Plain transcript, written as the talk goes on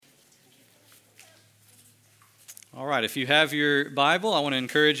All right, if you have your Bible, I want to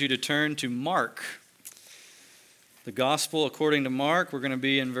encourage you to turn to Mark. The Gospel according to Mark. We're going to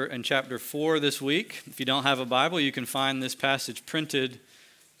be in chapter 4 this week. If you don't have a Bible, you can find this passage printed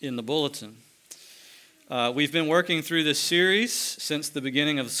in the bulletin. We've been working through this series since the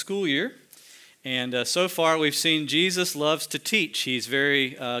beginning of the school year. And so far, we've seen Jesus loves to teach. He's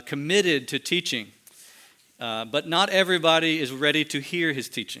very committed to teaching. But not everybody is ready to hear his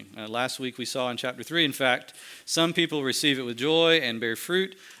teaching. Last week we saw in chapter 3, in fact, some people receive it with joy and bear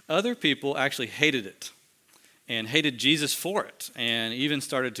fruit. Other people actually hated it and hated Jesus for it and even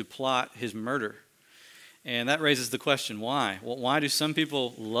started to plot his murder. And that raises the question, why? Well, why do some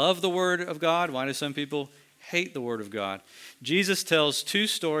people love the Word of God? Why do some people hate the Word of God? Jesus tells two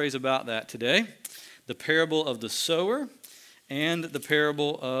stories about that today. The parable of the sower and the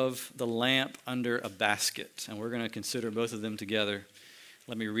parable of the lamp under a basket. And we're going to consider both of them together.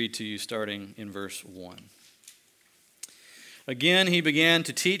 Let me read to you starting in verse 1. Again, he began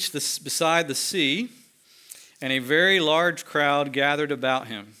to teach beside the sea, and a very large crowd gathered about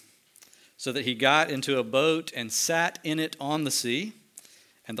him, so that he got into a boat and sat in it on the sea,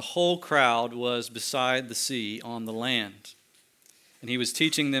 and the whole crowd was beside the sea on the land. And he was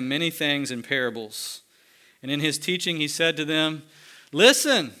teaching them many things in parables. And in his teaching he said to them,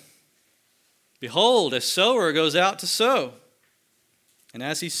 "Listen, behold, a sower goes out to sow. And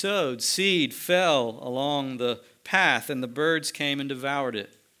as he sowed, seed fell along the path, and the birds came and devoured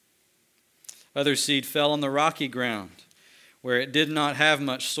it. Other seed fell on the rocky ground, where it did not have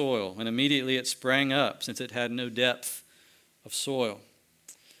much soil, and immediately it sprang up, since it had no depth of soil.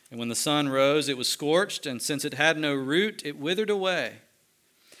 And when the sun rose, it was scorched, and since it had no root, it withered away.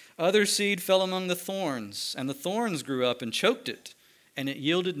 Other seed fell among the thorns, and the thorns grew up and choked it, and it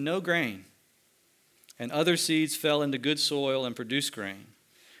yielded no grain. And other seeds fell into good soil and produced grain,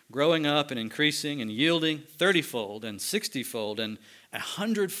 growing up and increasing and yielding 30-fold and 60-fold and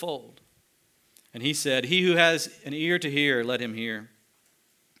 100-fold. And he said, He who has an ear to hear, let him hear.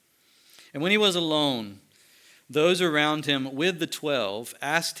 And when he was alone, those around him with the 12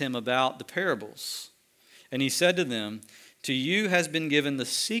 asked him about the parables. And he said to them, To you has been given the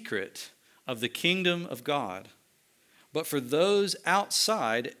secret of the kingdom of God. But for those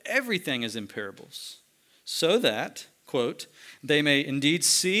outside, everything is in parables, so that, quote, they may indeed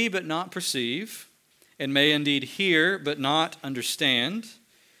see but not perceive, and may indeed hear but not understand,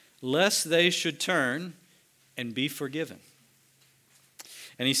 lest they should turn and be forgiven.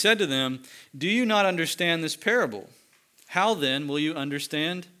 And he said to them, Do you not understand this parable? How then will you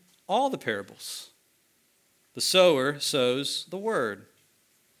understand all the parables? The sower sows the word.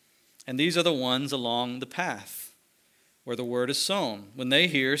 And these are the ones along the path, where the word is sown. When they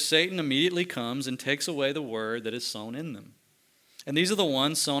hear, Satan immediately comes and takes away the word that is sown in them. And these are the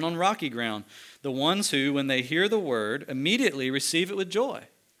ones sown on rocky ground, the ones who, when they hear the word, immediately receive it with joy.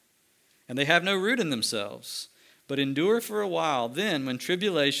 And they have no root in themselves, but endure for a while. Then, when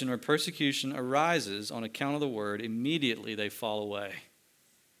tribulation or persecution arises on account of the word, immediately they fall away.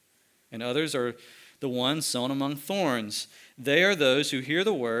 And others are the ones sown among thorns. They are those who hear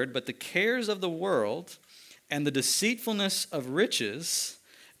the word, but the cares of the world and the deceitfulness of riches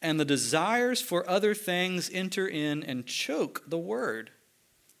and the desires for other things enter in and choke the word,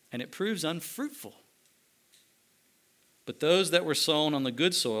 and it proves unfruitful. But those that were sown on the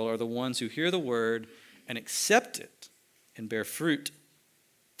good soil are the ones who hear the word and accept it and bear fruit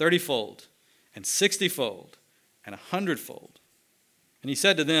 30-fold and 60-fold and 100-fold. And he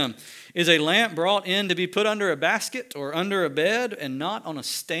said to them, Is a lamp brought in to be put under a basket or under a bed and not on a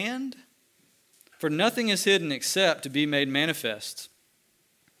stand? For nothing is hidden except to be made manifest,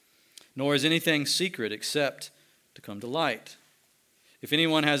 nor is anything secret except to come to light. If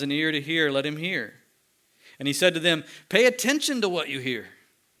anyone has an ear to hear, let him hear. And he said to them, Pay attention to what you hear.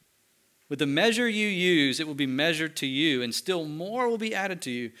 With the measure you use, it will be measured to you, and still more will be added to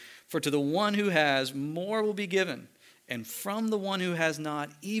you. For to the one who has, more will be given. And from the one who has not,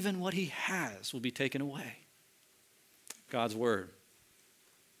 even what he has will be taken away. God's word.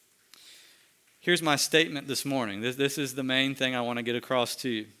 Here's my statement this morning. This is the main thing I want to get across to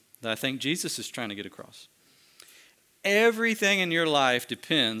you, that I think Jesus is trying to get across. Everything in your life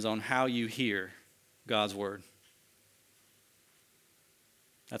depends on how you hear God's word.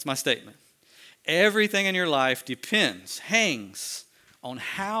 That's my statement. Everything in your life hangs on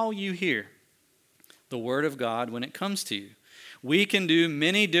how you hear the word of God when it comes to you. We can do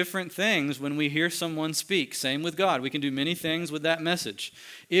many different things when we hear someone speak. Same with God. We can do many things with that message.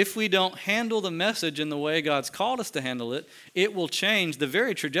 If we don't handle the message in the way God's called us to handle it, it will change the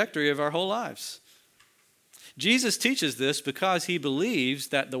very trajectory of our whole lives. Jesus teaches this because he believes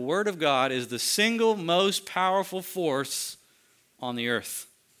that the Word of God is the single most powerful force on the earth.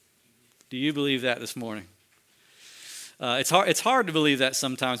 Do you believe that this morning? It's hard to believe that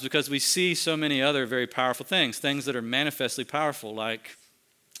sometimes because we see so many other very powerful things that are manifestly powerful, like,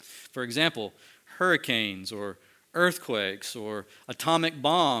 for example, hurricanes or earthquakes or atomic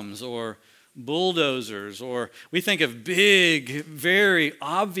bombs or bulldozers, or we think of big, very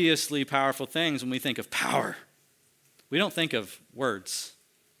obviously powerful things when we think of power. We don't think of words.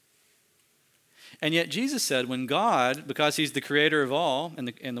 And yet Jesus said when God, because he's the creator of all and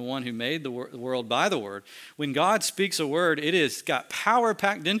the one who made the world by the word, when God speaks a word, it has got power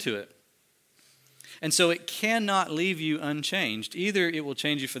packed into it. And so it cannot leave you unchanged. Either it will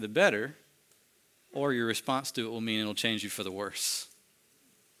change you for the better, or your response to it will mean it'll change you for the worse.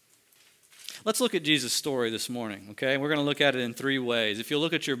 Let's look at Jesus' story this morning, okay? We're going to look at it in three ways. If you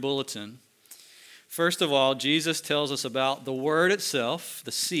look at your bulletin, first of all, Jesus tells us about the word itself,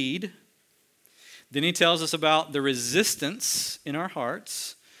 the seed. Then he tells us about the resistance in our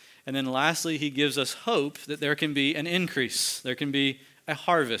hearts. And then lastly, he gives us hope that there can be an increase. There can be a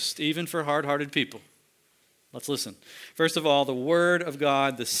harvest, even for hard-hearted people. Let's listen. First of all, the word of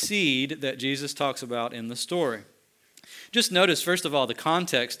God, the seed that Jesus talks about in the story. Just notice, first of all, the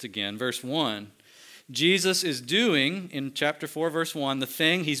context again, verse 1. Jesus is doing, in chapter 4, verse 1, the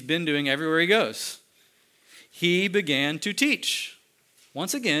thing he's been doing everywhere he goes. He began to teach.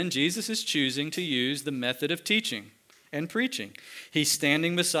 Once again, Jesus is choosing to use the method of teaching and preaching. He's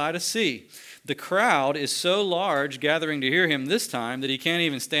standing beside a sea. The crowd is so large gathering to hear him this time that he can't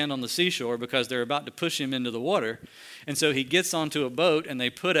even stand on the seashore because they're about to push him into the water. And so he gets onto a boat and they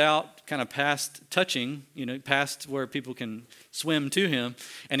put out kind of past touching, past where people can swim to him.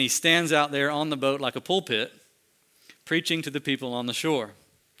 And he stands out there on the boat like a pulpit, preaching to the people on the shore.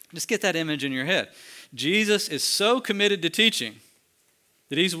 Just get that image in your head. Jesus is so committed to teaching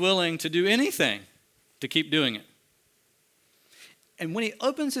that he's willing to do anything to keep doing it. And when he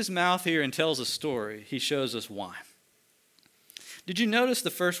opens his mouth here and tells a story, he shows us why. Did you notice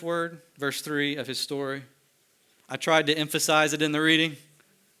the first word, verse 3 of his story? I tried to emphasize it in the reading.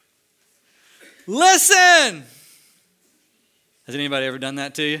 Listen! Has anybody ever done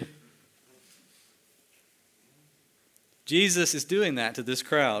that to you? Jesus is doing that to this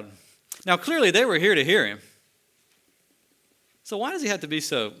crowd. Now, clearly they were here to hear him. So why does he have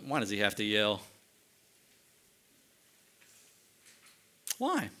to yell?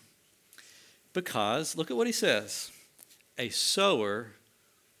 Why? Because, look at what he says. A sower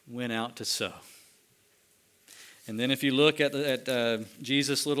went out to sow. And then if you look at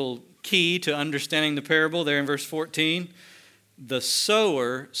Jesus' little key to understanding the parable there in verse 14, the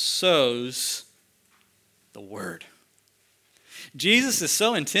sower sows the word. Jesus is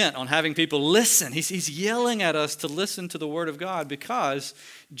so intent on having people listen. He's yelling at us to listen to the word of God because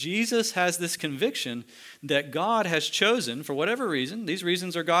Jesus has this conviction that God has chosen, for whatever reason, these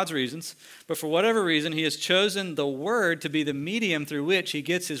reasons are God's reasons, but for whatever reason, he has chosen the word to be the medium through which he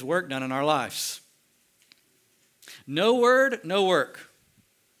gets his work done in our lives. No word, no work.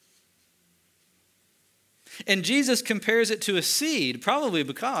 And Jesus compares it to a seed, probably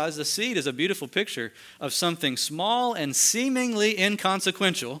because the seed is a beautiful picture of something small and seemingly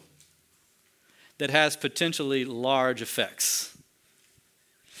inconsequential that has potentially large effects.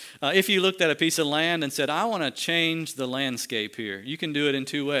 If you looked at a piece of land and said, I want to change the landscape here, you can do it in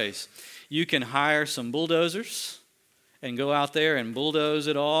two ways. You can hire some bulldozers and go out there and bulldoze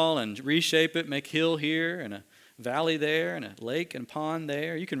it all and reshape it, make hill here and a valley there and a lake and pond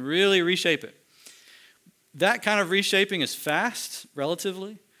there. You can really reshape it. That kind of reshaping is fast,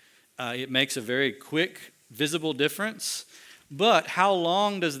 relatively. It makes a very quick, visible difference. But how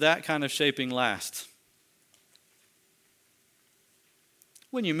long does that kind of shaping last?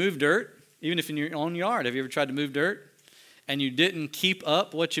 When you move dirt, even if in your own yard, have you ever tried to move dirt and you didn't keep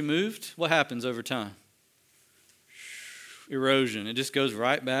up what you moved? What happens over time? Erosion. It just goes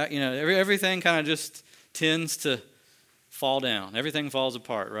right back. Everything kind of just tends to fall down. Everything falls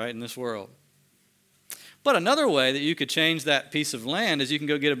apart, right, in this world. But another way that you could change that piece of land is you can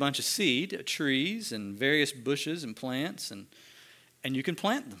go get a bunch of seed, trees, and various bushes and plants, and you can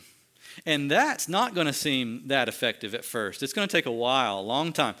plant them. And that's not going to seem that effective at first. It's going to take a while, a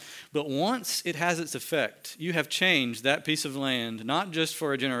long time. But once it has its effect, you have changed that piece of land, not just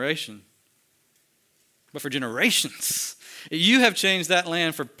for a generation, but for generations. You have changed that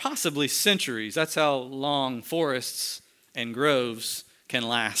land for possibly centuries. That's how long forests and groves can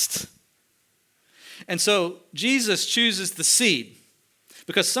last. And so Jesus chooses the seed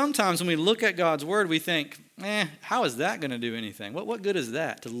because sometimes when we look at God's word, we think, how is that going to do anything? What good is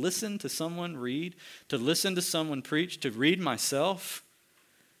that? To listen to someone read, to listen to someone preach, to read myself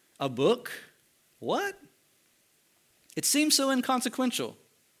a book? What? It seems so inconsequential.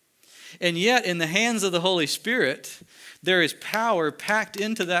 And yet, in the hands of the Holy Spirit, there is power packed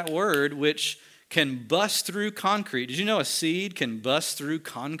into that word which can bust through concrete. Did you know a seed can bust through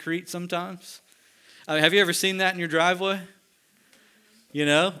concrete sometimes? I mean, have you ever seen that in your driveway? You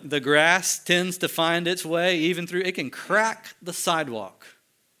know, the grass tends to find its way even through, it can crack the sidewalk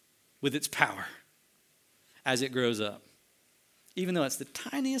with its power as it grows up, even though it's the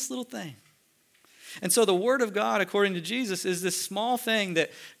tiniest little thing. And so the Word of God, according to Jesus, is this small thing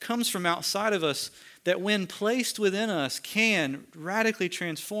that comes from outside of us that when placed within us can radically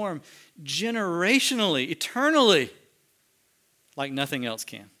transform generationally, eternally, like nothing else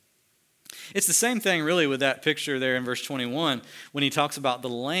can. It's the same thing really with that picture there in verse 21 when he talks about the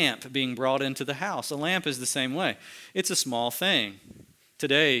lamp being brought into the house. A lamp is the same way. It's a small thing.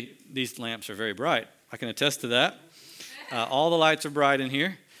 Today, these lamps are very bright. I can attest to that. All the lights are bright in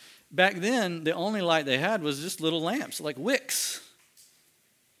here. Back then, the only light they had was just little lamps, like wicks,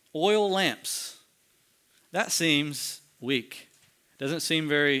 oil lamps. That seems weak. Doesn't seem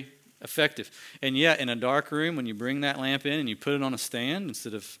very effective. And yet, in a dark room, when you bring that lamp in and you put it on a stand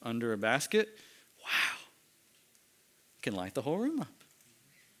instead of under a basket, wow, it can light the whole room up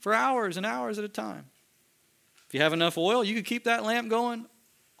for hours and hours at a time. If you have enough oil, you can keep that lamp going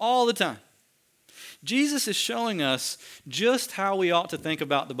all the time. Jesus is showing us just how we ought to think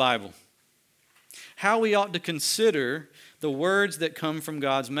about the Bible, how we ought to consider the words that come from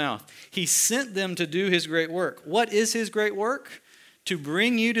God's mouth. He sent them to do his great work. What is his great work? To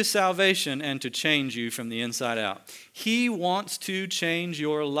bring you to salvation and to change you from the inside out. He wants to change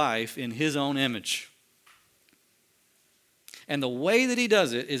your life in his own image. And the way that he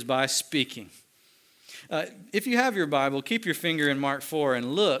does it is by speaking. If you have your Bible, keep your finger in Mark 4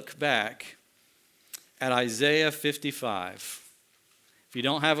 and look back at Isaiah 55. If you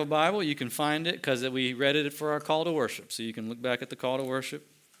don't have a Bible, you can find it because we read it for our call to worship. So you can look back at the call to worship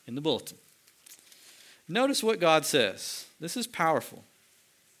in the bulletin. Notice what God says. This is powerful.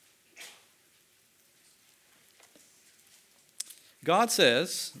 God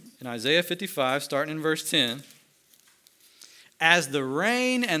says in Isaiah 55, starting in verse 10, as the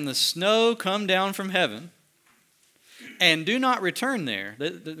rain and the snow come down from heaven and do not return there.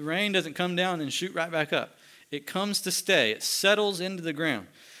 The rain doesn't come down and shoot right back up. It comes to stay. It settles into the ground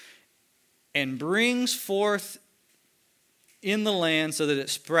and brings forth in the land so that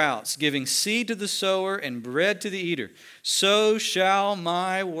it sprouts, giving seed to the sower and bread to the eater. So shall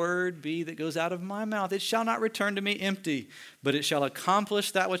my word be that goes out of my mouth. It shall not return to me empty, but it shall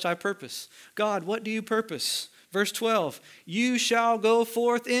accomplish that which I purpose. God, what do you purpose? Verse 12, you shall go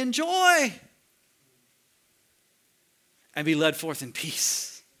forth in joy and be led forth in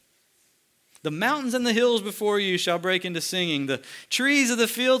peace. The mountains and the hills before you shall break into singing. The trees of the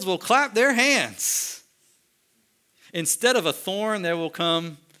fields will clap their hands. Instead of a thorn, there will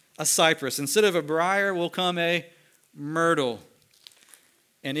come a cypress. Instead of a briar will come a myrtle.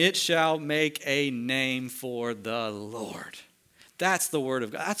 And it shall make a name for the Lord. That's the word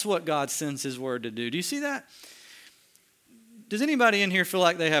of God. That's what God sends his word to do. Do you see that? Does anybody in here feel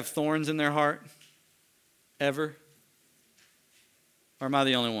like they have thorns in their heart? Ever? Or am I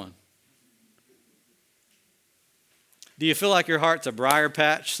the only one? Do you feel like your heart's a briar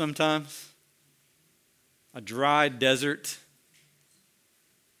patch sometimes? A dry desert?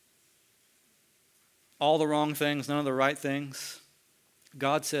 All the wrong things, none of the right things?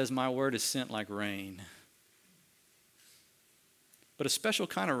 God says, my word is sent like rain. But a special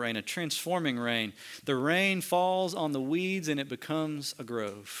kind of rain, a transforming rain. The rain falls on the weeds and it becomes a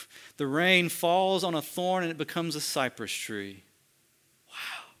grove. The rain falls on a thorn and it becomes a cypress tree.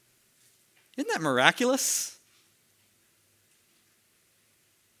 Wow. Isn't that miraculous?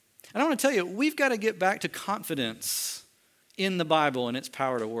 And I want to tell you, we've got to get back to confidence in the Bible and its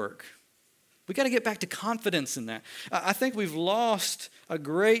power to work. We've got to get back to confidence in that. I think we've lost a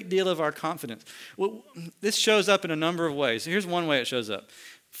great deal of our confidence. Well, this shows up in a number of ways. Here's one way it shows up.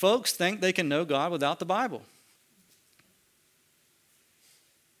 Folks think they can know God without the Bible.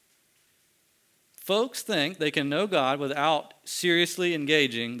 Folks think they can know God without seriously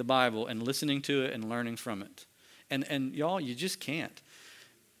engaging the Bible and listening to it and learning from it. And y'all, you just can't.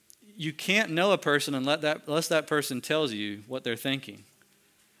 You can't know a person unless that person tells you what they're thinking.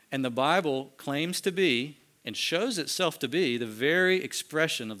 And the Bible claims to be, and shows itself to be, the very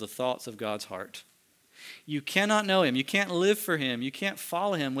expression of the thoughts of God's heart. You cannot know him. You can't live for him. You can't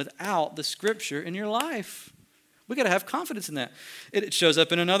follow him without the Scripture in your life. We've got to have confidence in that. It shows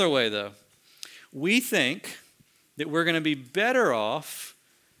up in another way, though. We think that we're going to be better off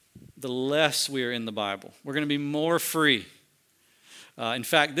the less we are in the Bible. We're going to be more free. In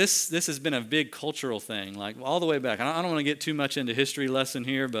fact, this has been a big cultural thing, like all the way back. I don't want to get too much into history lesson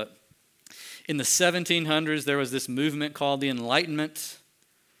here, but in the 1700s, there was this movement called the Enlightenment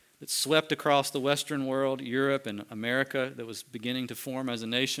that swept across the Western world, Europe and America, that was beginning to form as a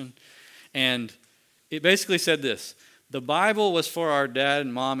nation. And it basically said this: the Bible was for our dad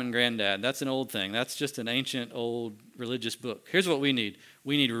and mom and granddad. That's an old thing. That's just an ancient, old religious book. Here's what we need.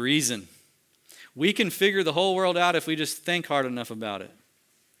 We need reason. We can figure the whole world out if we just think hard enough about it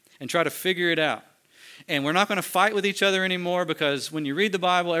and try to figure it out. And we're not going to fight with each other anymore, because when you read the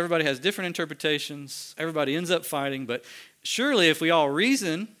Bible, everybody has different interpretations. Everybody ends up fighting. But surely if we all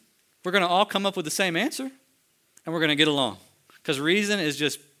reason, we're going to all come up with the same answer, and we're going to get along, because reason is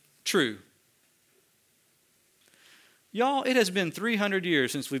just true. Y'all, it has been 300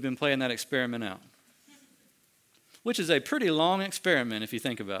 years since we've been playing that experiment out, which is a pretty long experiment if you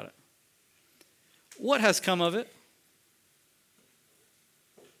think about it. What has come of it?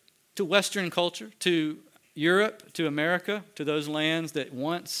 To Western culture, to Europe, to America, to those lands that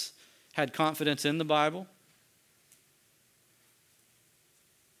once had confidence in the Bible.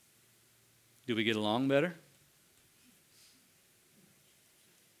 Do we get along better?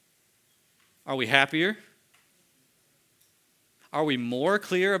 Are we happier? Are we more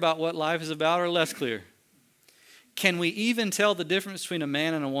clear about what life is about, or less clear? Can we even tell the difference between a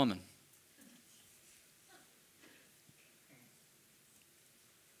man and a woman?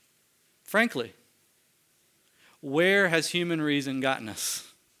 Frankly, where has human reason gotten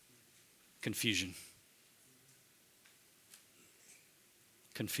us? Confusion.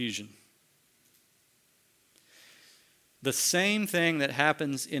 Confusion. The same thing that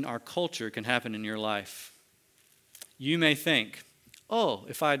happens in our culture can happen in your life. You may think, oh,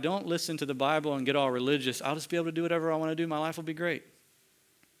 if I don't listen to the Bible and get all religious, I'll just be able to do whatever I want to do. My life will be great.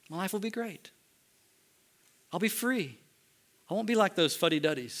 My life will be great. I'll be free. I won't be like those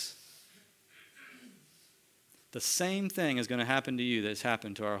fuddy-duddies. The same thing is going to happen to you that's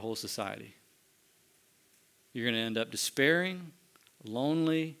happened to our whole society. You're going to end up despairing,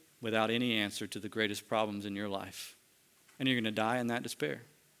 lonely, without any answer to the greatest problems in your life. And you're going to die in that despair.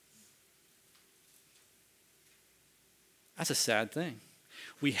 That's a sad thing.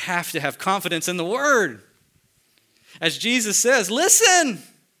 We have to have confidence in the Word. As Jesus says, listen,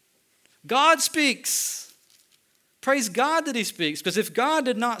 God speaks. Praise God that He speaks, because if God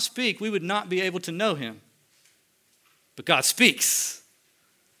did not speak, we would not be able to know Him. But God speaks.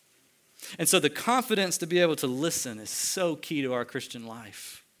 And so the confidence to be able to listen is so key to our Christian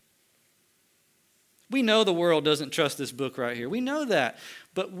life. We know the world doesn't trust this book right here. We know that.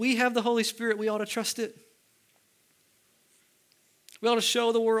 But we have the Holy Spirit. We ought to trust it. We ought to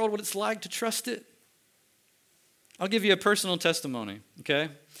show the world what it's like to trust it. I'll give you a personal testimony, okay?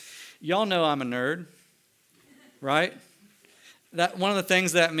 Y'all know I'm a nerd, right? That one of the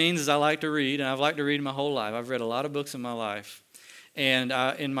things that means is I like to read, and I've liked to read my whole life. I've read a lot of books in my life. And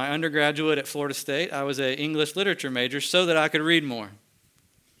in my undergraduate at Florida State, I was an English literature major so that I could read more.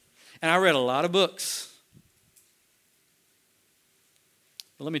 And I read a lot of books.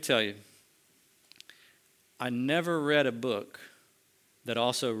 But let me tell you, I never read a book that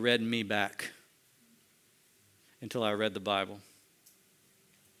also read me back until I read the Bible.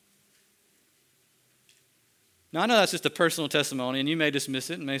 Now, I know that's just a personal testimony, and you may dismiss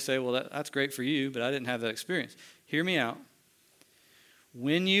it and may say, well, that's great for you, but I didn't have that experience. Hear me out.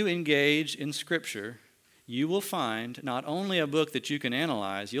 When you engage in Scripture, you will find not only a book that you can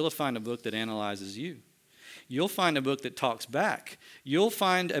analyze, you'll find a book that analyzes you. You'll find a book that talks back. You'll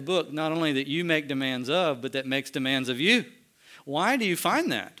find a book not only that you make demands of, but that makes demands of you. Why do you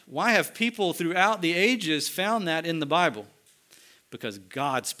find that? Why have people throughout the ages found that in the Bible? Because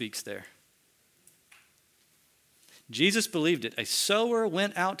God speaks there. Jesus believed it. A sower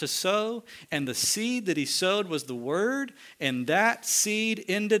went out to sow, and the seed that he sowed was the word, and that seed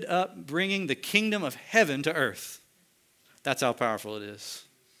ended up bringing the kingdom of heaven to earth. That's how powerful it is.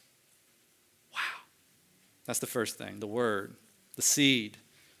 Wow. That's the first thing, the word, the seed.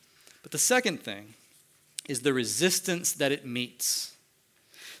 But the second thing is the resistance that it meets.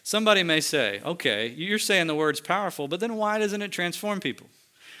 Somebody may say, okay, you're saying the word's powerful, but then why doesn't it transform people?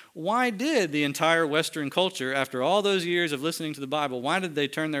 Why did the entire Western culture, after all those years of listening to the Bible, why did they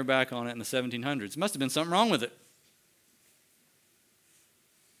turn their back on it in the 1700s? There must have been something wrong with it.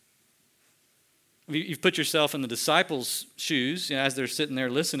 You've put yourself in the disciples' shoes, as they're sitting there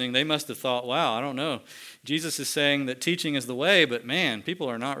listening. They must have thought, wow, I don't know. Jesus is saying that teaching is the way, but man, people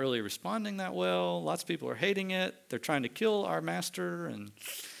are not really responding that well. Lots of people are hating it. They're trying to kill our master, and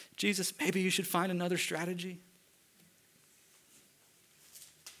Jesus, maybe you should find another strategy.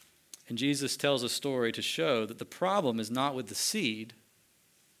 And Jesus tells a story to show that the problem is not with the seed.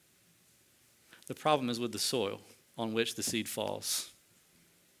 The problem is with the soil on which the seed falls.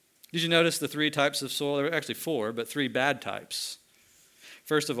 Did you notice the 3 types of soil? There are actually 4, but 3 bad types.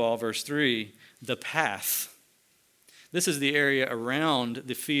 First of all, verse 3, the path. This is the area around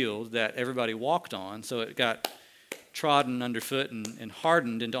the field that everybody walked on, so it got trodden underfoot and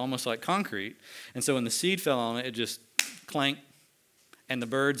hardened into almost like concrete. And so when the seed fell on it, it just clanked, and the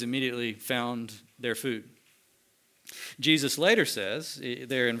birds immediately found their food. Jesus later says,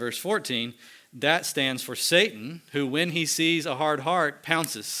 there in verse 14, that stands for Satan, who when he sees a hard heart,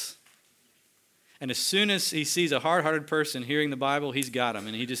 pounces. And as soon as he sees a hard-hearted person hearing the Bible, he's got them,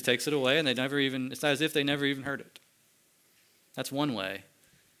 and he just takes it away, and it's not as if they never even heard it. That's one way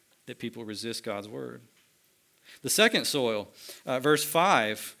that people resist God's word. The second soil, verse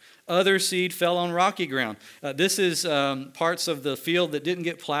 5, other seed fell on rocky ground. This is parts of the field that didn't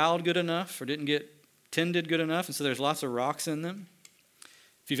get plowed good enough or didn't get tended good enough, and so there's lots of rocks in them.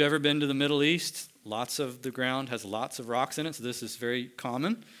 If you've ever been to the Middle East, lots of the ground has lots of rocks in it, so this is very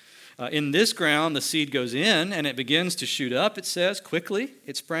common. In this ground, the seed goes in, and it begins to shoot up, it says, quickly.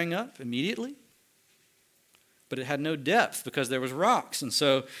 It sprang up immediately. But it had no depth because there was rocks, and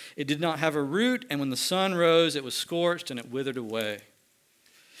so it did not have a root, and when the sun rose, it was scorched, and it withered away.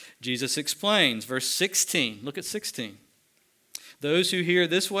 Jesus explains, verse 16. Look at 16. Those who hear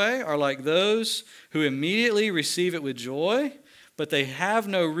this way are like those who immediately receive it with joy, but they have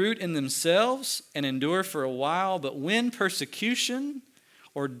no root in themselves and endure for a while. But when persecution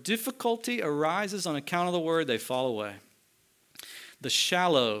or difficulty arises on account of the word, they fall away. The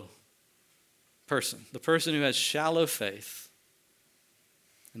shallow person, the person who has shallow faith.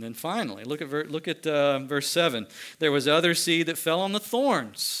 And then finally, look at verse 7. There was other seed that fell on the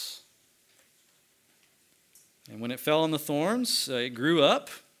thorns. And when it fell on the thorns, it grew up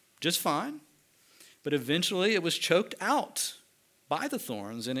just fine. But eventually it was choked out by the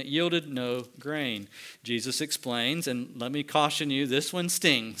thorns, and it yielded no grain. Jesus explains, and let me caution you, this one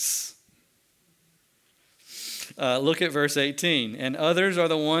stings. Look at verse 18. And others are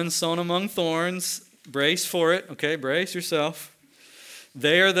the ones sown among thorns. Brace for it, okay? Brace yourself.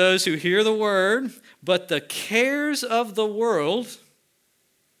 They are those who hear the word, but the cares of the world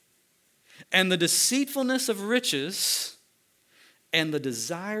and the deceitfulness of riches and the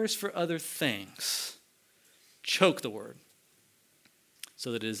desires for other things choke the word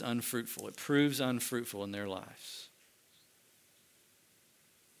so that it is unfruitful. It proves unfruitful in their lives.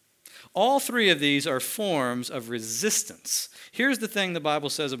 All 3 of these are forms of resistance. Here's the thing the Bible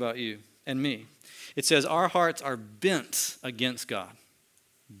says about you and me. It says our hearts are bent against God.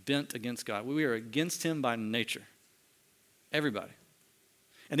 Bent against God. We are against him by nature. Everybody.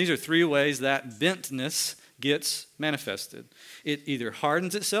 And these are 3 ways that bentness gets manifested. It either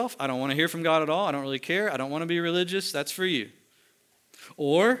hardens itself. I don't want to hear from God at all. I don't really care. I don't want to be religious. That's for you.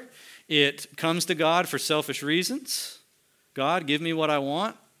 Or it comes to God for selfish reasons. God, give me what I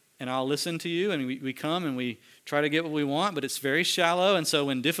want, and I'll listen to you. And we come and we try to get what we want, but it's very shallow. And so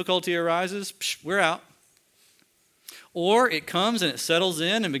when difficulty arises, we're out. Or it comes and it settles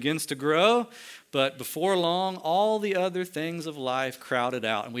in and begins to grow, but before long, all the other things of life crowd it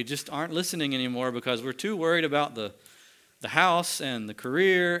out. And we just aren't listening anymore because we're too worried about the house and the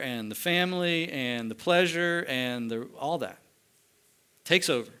career and the family and the pleasure and all that. Takes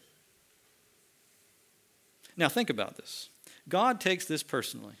over. Now think about this. God takes this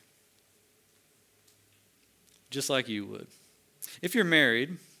personally, just like you would. If you're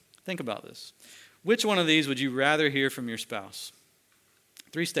married, think about this. Which one of these would you rather hear from your spouse?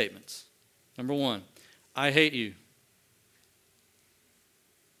 3 statements. Number 1, I hate you.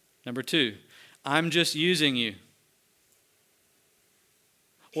 Number 2, I'm just using you.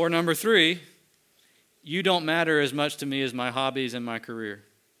 Or number 3, you don't matter as much to me as my hobbies and my career.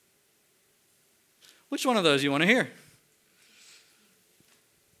 Which one of those you want to hear?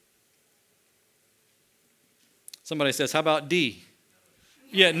 Somebody says, how about D?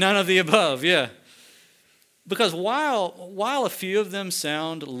 Yeah, none of the above, yeah. Because while a few of them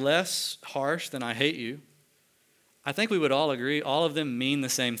sound less harsh than I hate you, I think we would all agree all of them mean the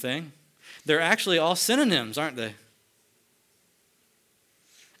same thing. They're actually all synonyms, aren't they?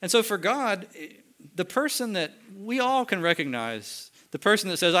 And so for God, the person that we all can recognize, the person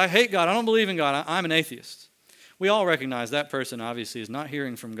that says, I hate God, I don't believe in God, I'm an atheist. We all recognize that person obviously is not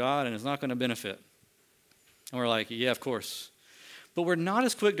hearing from God and is not going to benefit. And we're like, yeah, of course. But we're not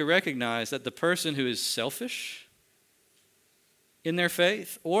as quick to recognize that the person who is selfish in their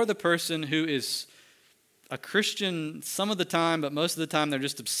faith or the person who is a Christian some of the time, but most of the time they're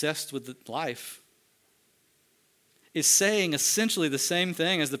just obsessed with life, is saying essentially the same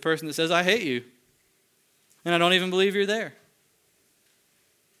thing as the person that says, I hate you, and I don't even believe you're there.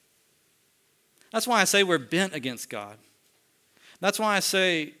 That's why I say we're bent against God. That's why I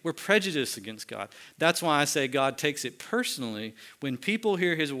say we're prejudiced against God. That's why I say God takes it personally when people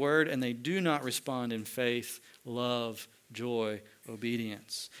hear his word and they do not respond in faith, love, joy,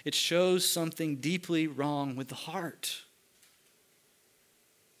 obedience. It shows something deeply wrong with the heart.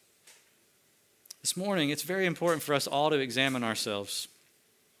 This morning, it's very important for us all to examine ourselves.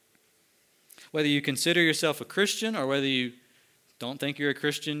 Whether you consider yourself a Christian or whether you don't think you're a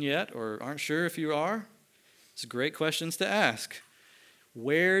Christian yet or aren't sure if you are, it's great questions to ask.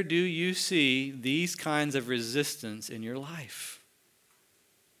 Where do you see these kinds of resistance in your life?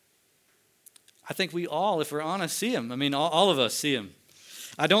 I think we all, if we're honest, see them. I mean, all of us see them.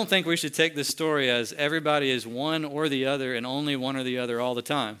 I don't think we should take this story as everybody is one or the other and only one or the other all the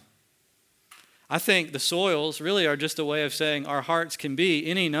time. I think the soils really are just a way of saying our hearts can be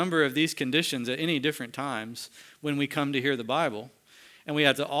any number of these conditions at any different times when we come to hear the Bible. And we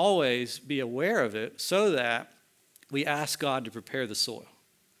have to always be aware of it so that we ask God to prepare the soil.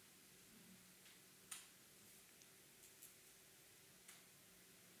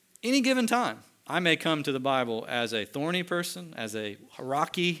 Any given time, I may come to the Bible as a thorny person, as a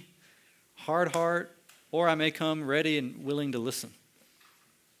rocky, hard heart, or I may come ready and willing to listen.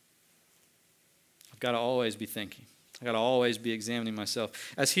 I've got to always be thinking. I've got to always be examining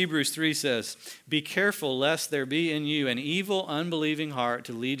myself. As Hebrews 3 says, be careful lest there be in you an evil, unbelieving heart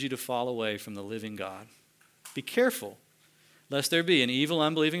to lead you to fall away from the living God. Be careful lest there be an evil,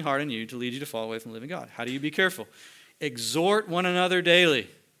 unbelieving heart in you to lead you to fall away from the living God. How do you be careful? Exhort one another daily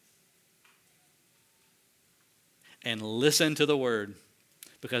and listen to the word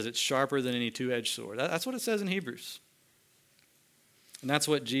because it's sharper than any two-edged sword. That's what it says in Hebrews. And that's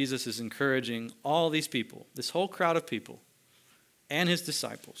what Jesus is encouraging all these people, this whole crowd of people, and his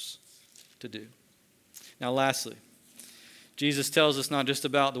disciples to do. Now, lastly, Jesus tells us not just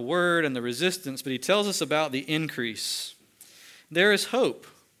about the word and the resistance, but he tells us about the increase. There is hope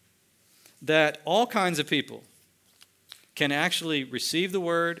that all kinds of people can actually receive the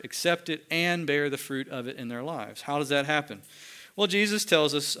word, accept it, and bear the fruit of it in their lives. How does that happen? Well, Jesus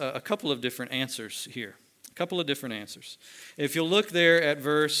tells us a couple of different answers here. A couple of different answers. If you'll look there at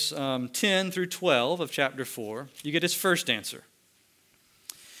verse 10 through 12 of chapter 4, you get his first answer.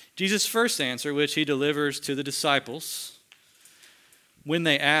 Jesus' first answer, which he delivers to the disciples, when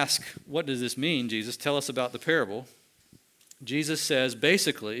they ask, what does this mean, Jesus? Tell us about the parable. Jesus says,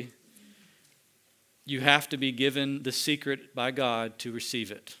 basically, you have to be given the secret by God to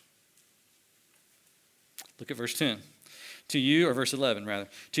receive it. Look at verse 10. To you, or verse 11 rather,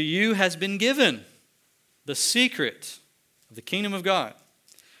 to you has been given the secret of the kingdom of God.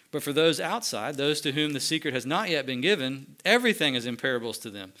 But for those outside, those to whom the secret has not yet been given, everything is in parables to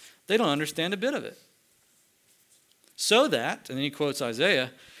them. They don't understand a bit of it. So that, and then he quotes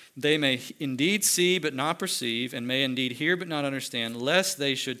Isaiah, they may indeed see but not perceive, and may indeed hear but not understand, lest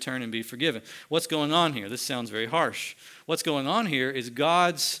they should turn and be forgiven. What's going on here? This sounds very harsh. What's going on here is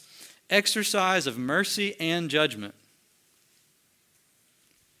God's exercise of mercy and judgment.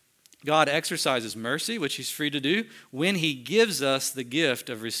 God exercises mercy, which he's free to do, when he gives us the gift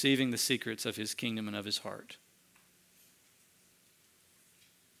of receiving the secrets of his kingdom and of his heart.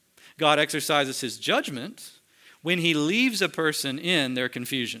 God exercises his judgment when he leaves a person in their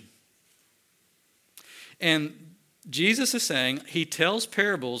confusion. And Jesus is saying he tells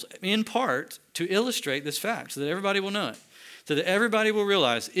parables in part to illustrate this fact so that everybody will know it. So that everybody will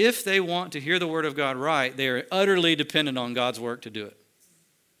realize if they want to hear the word of God right, they are utterly dependent on God's work to do it.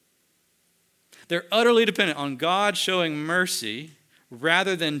 They're utterly dependent on God showing mercy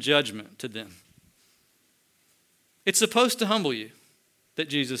rather than judgment to them. It's supposed to humble you that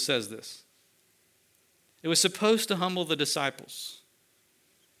Jesus says this. It was supposed to humble the disciples.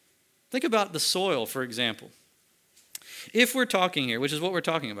 Think about the soil, for example. If we're talking here, which is what we're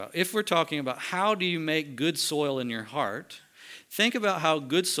talking about, if we're talking about how do you make good soil in your heart, think about how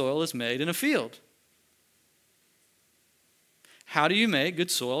good soil is made in a field. How do you make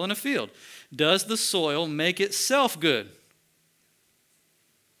good soil in a field? Does the soil make itself good?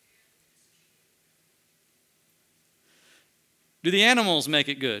 Do the animals make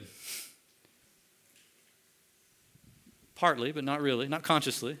it good? Partly, but not really, not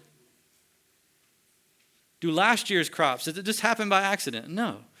consciously. Do last year's crops, did it just happen by accident?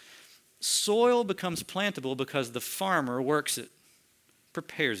 No. Soil becomes plantable because the farmer works it,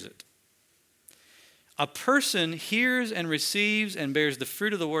 prepares it. A person hears and receives and bears the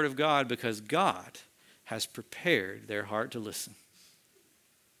fruit of the word of God because God has prepared their heart to listen.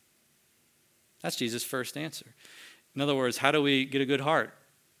 That's Jesus' first answer. In other words, how do we get a good heart?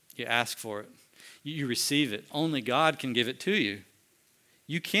 You ask for it. You receive it. Only God can give it to you.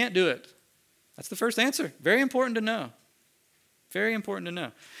 You can't do it. That's the first answer. Very important to know. Very important to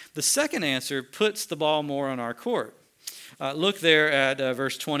know. The second answer puts the ball more on our court. Look there at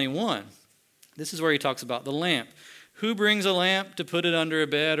verse 21. This is where he talks about the lamp. Who brings a lamp to put it under a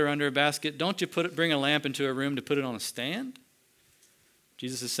bed or under a basket? Don't you bring a lamp into a room to put it on a stand?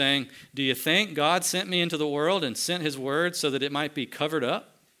 Jesus is saying, do you think God sent me into the world and sent his word so that it might be covered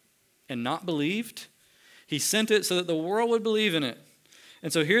up and not believed? He sent it so that the world would believe in it.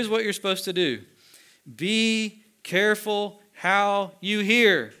 And so here's what you're supposed to do. Be careful how you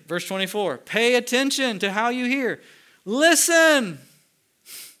hear. Verse 24, pay attention to how you hear. Listen.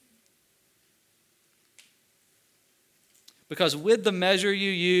 Because with the measure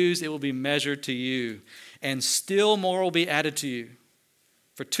you use, it will be measured to you, and still more will be added to you.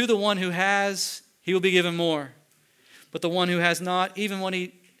 For to the one who has, he will be given more. But the one who has not, even what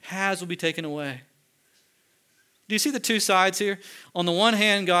he has will be taken away. Do you see the two sides here? On the one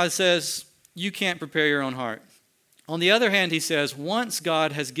hand, God says, you can't prepare your own heart. On the other hand, he says, once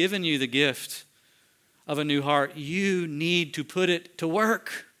God has given you the gift of a new heart, you need to put it to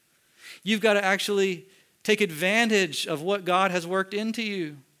work. You've got to actually take advantage of what God has worked into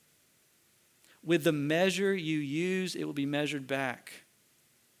you. With the measure you use, it will be measured back.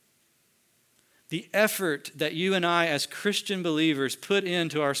 The effort that you and I as Christian believers put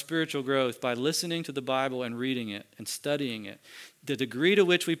into our spiritual growth by listening to the Bible and reading it and studying it, the degree to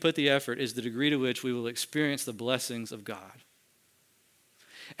which we put the effort is the degree to which we will experience the blessings of God.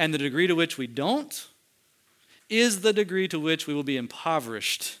 And the degree to which we don't is the degree to which we will be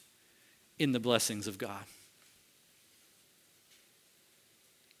impoverished in the blessings of God.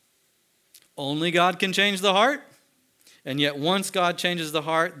 Only God can change the heart. And yet once God changes the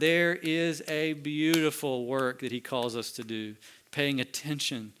heart, there is a beautiful work that he calls us to do. Paying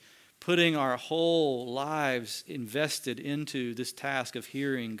attention, putting our whole lives invested into this task of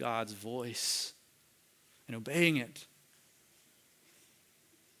hearing God's voice and obeying it.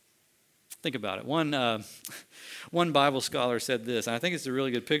 Think about it. One Bible scholar said this, and I think it's a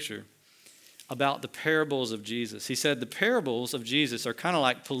really good picture, about the parables of Jesus. He said the parables of Jesus are kind of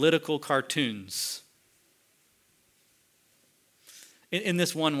like political cartoons. In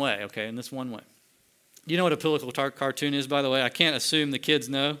this one way, okay, in this one way. You know what a political cartoon is, by the way? I can't assume the kids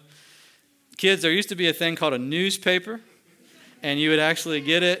know. Kids, there used to be a thing called a newspaper, and you would actually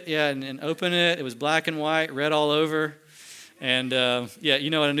get it, and open it. It was black and white, red all over. And, you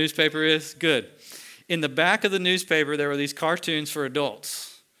know what a newspaper is? Good. In the back of the newspaper, there were these cartoons for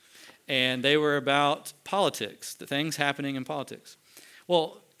adults, and they were about politics, the things happening in politics.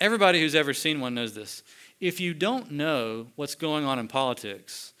 Well, everybody who's ever seen one knows this. If you don't know what's going on in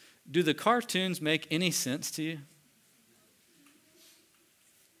politics, do the cartoons make any sense to you?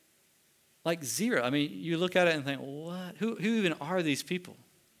 Like zero. I mean, you look at it and think, what? Who even are these people?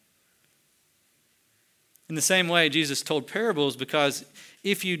 In the same way, Jesus told parables because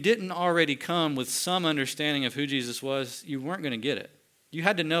if you didn't already come with some understanding of who Jesus was, you weren't going to get it. You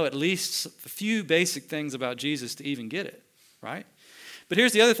had to know at least a few basic things about Jesus to even get it, right? But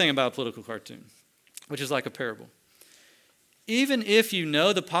here's the other thing about a political cartoon, which is like a parable. Even if you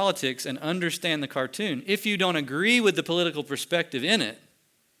know the politics and understand the cartoon, if you don't agree with the political perspective in it,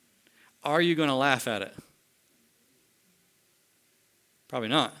 are you going to laugh at it? Probably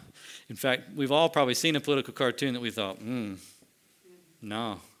not. In fact, we've all probably seen a political cartoon that we thought,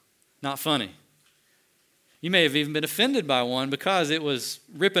 no, not funny. You may have even been offended by one because it was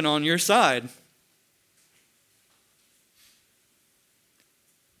ripping on your side.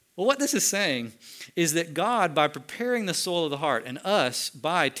 Well, what this is saying is that God, by preparing the soul of the heart, and us,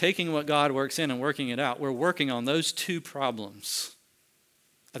 by taking what God works in and working it out, we're working on those two problems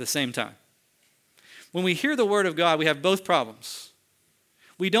at the same time. When we hear the word of God, we have both problems.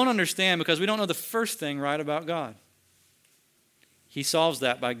 We don't understand because we don't know the first thing right about God. He solves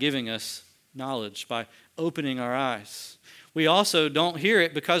that by giving us knowledge, by opening our eyes. We also don't hear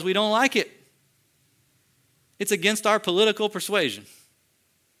it because we don't like it. It's against our political persuasion.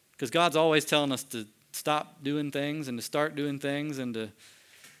 Because God's always telling us to stop doing things and to start doing things and to,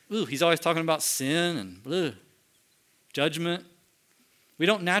 he's always talking about sin and judgment. We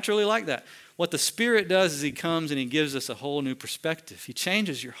don't naturally like that. What the Spirit does is he comes and he gives us a whole new perspective. He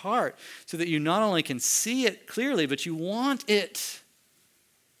changes your heart so that you not only can see it clearly, but you want it.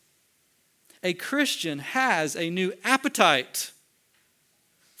 A Christian has a new appetite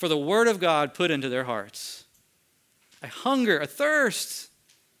for the Word of God put into their hearts. A hunger, a thirst.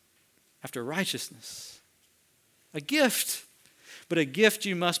 after righteousness. A gift, but a gift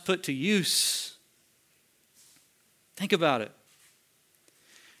you must put to use. Think about it.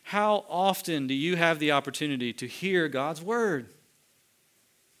 How often do you have the opportunity to hear God's word?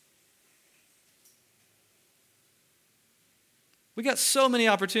 We got so many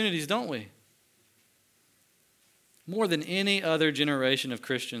opportunities, don't we? More than any other generation of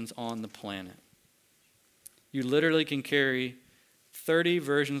Christians on the planet. You literally can carry 30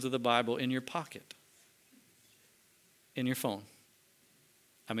 versions of the Bible in your pocket, in your phone.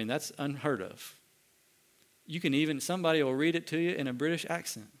 I mean, that's unheard of. You can even, somebody will read it to you in a British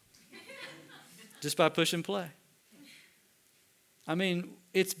accent just by pushing play. I mean,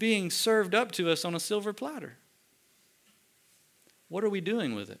 it's being served up to us on a silver platter. What are we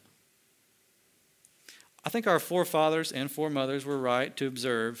doing with it? I think our forefathers and foremothers were right to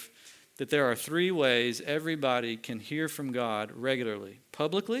observe that there are 3 ways everybody can hear from God regularly.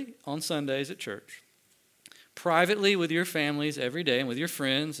 Publicly, on Sundays at church. Privately with your families every day and with your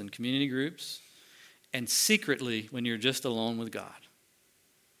friends and community groups. And secretly when you're just alone with God.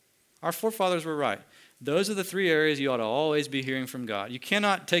 Our forefathers were right. Those are the 3 areas you ought to always be hearing from God. You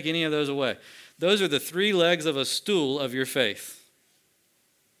cannot take any of those away. Those are the 3 legs of a stool of your faith.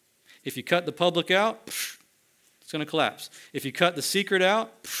 If you cut the public out, it's going to collapse. If you cut the secret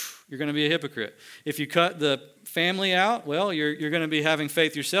out, you're going to be a hypocrite. If you cut the family out, well, you're going to be having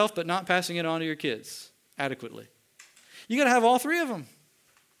faith yourself, but not passing it on to your kids adequately. You got to have all 3 of them.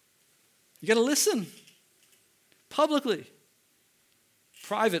 You got to listen publicly,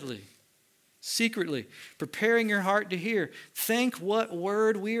 privately, secretly, preparing your heart to hear. Think what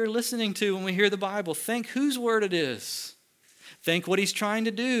word we are listening to when we hear the Bible. Think whose word it is. Think what he's trying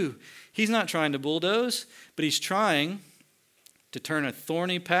to do. He's not trying to bulldoze, but he's trying to turn a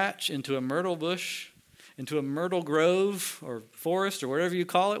thorny patch into a myrtle bush, into a myrtle grove or forest or whatever you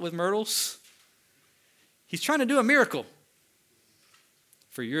call it with myrtles. He's trying to do a miracle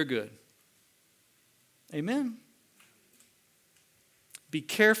for your good. Amen. Be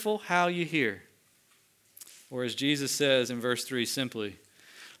careful how you hear. Or as Jesus says in verse 3 simply,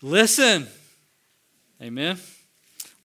 listen. Amen.